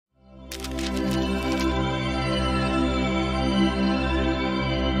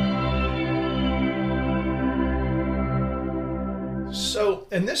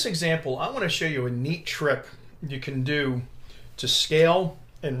in this example, I want to show you a neat trick you can do to scale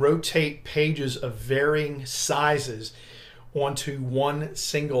and rotate pages of varying sizes onto one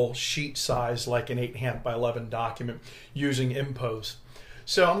single sheet size, like an 8.5 by 11 document, using Impose.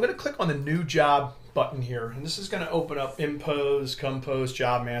 So I'm going to click on the New Job button here, and this is going to open up Impose, Compose,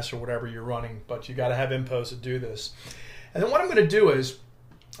 Job Master, whatever you're running, but you got to have Impose to do this. And then what I'm going to do is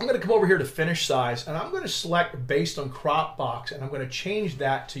I'm going to come over here to Finish Size, and I'm going to select Based on Crop Box, and I'm going to change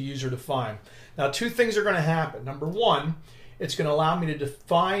that to User Defined. Now, two things are going to happen. Number one, it's going to allow me to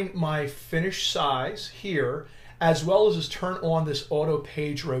define my finish size here, as well as just turn on this auto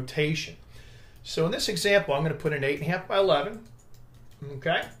page rotation. So in this example, I'm going to put an 8.5 by 11,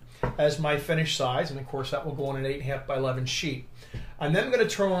 okay, as my finish size, and of course that will go on an 8.5 by 11 sheet. I'm then going to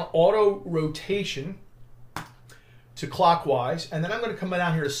turn on auto rotation to clockwise, and then I'm going to come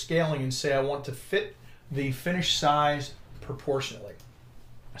down here to scaling and say I want to fit the finish size proportionately.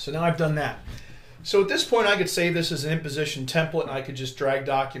 So now I've done that. So at this point I could save this as an imposition template, and I could just drag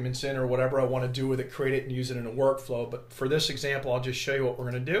documents in or whatever I want to do with it, create it and use it in a workflow. But for this example, I'll just show you what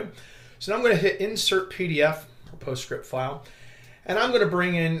we're going to do. So now I'm going to hit Insert PDF or PostScript file, and I'm going to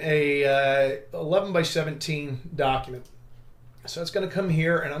bring in a 11 by 17 document. So it's going to come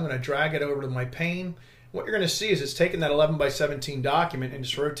here, and I'm going to drag it over to my pane. What you're going to see is it's taken that 11 by 17 document and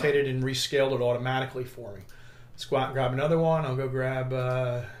just rotated and rescaled it automatically for me. Let's go out and grab another one. I'll go grab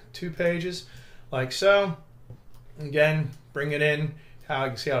 2 pages. Like so. Again, bring it in. How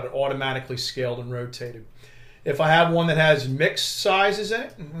you can see how it automatically scaled and rotated. If I have one that has mixed sizes in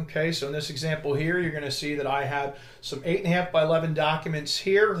it, okay, so in this example here, you're going to see that I have some 8.5 by 11 documents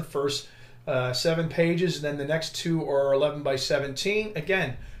here, the first 7 pages, and then the next 2 are 11 by 17.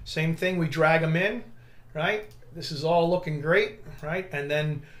 Again, same thing, we drag them in, right? This is all looking great, right? And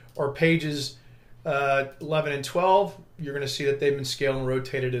then our pages 11 and 12, you're going to see that they've been scaled and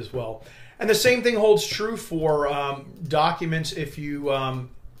rotated as well. And the same thing holds true for documents if you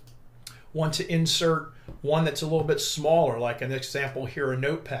want to insert one that's a little bit smaller, like an example here, a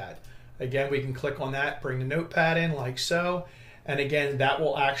notepad. Again, we can click on that, bring the notepad in like so, and again, that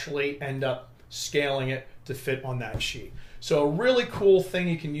will actually end up scaling it to fit on that sheet. So a really cool thing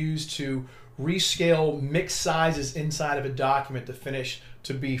you can use to rescale mixed sizes inside of a document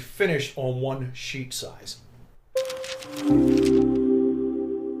to be finished on one sheet size.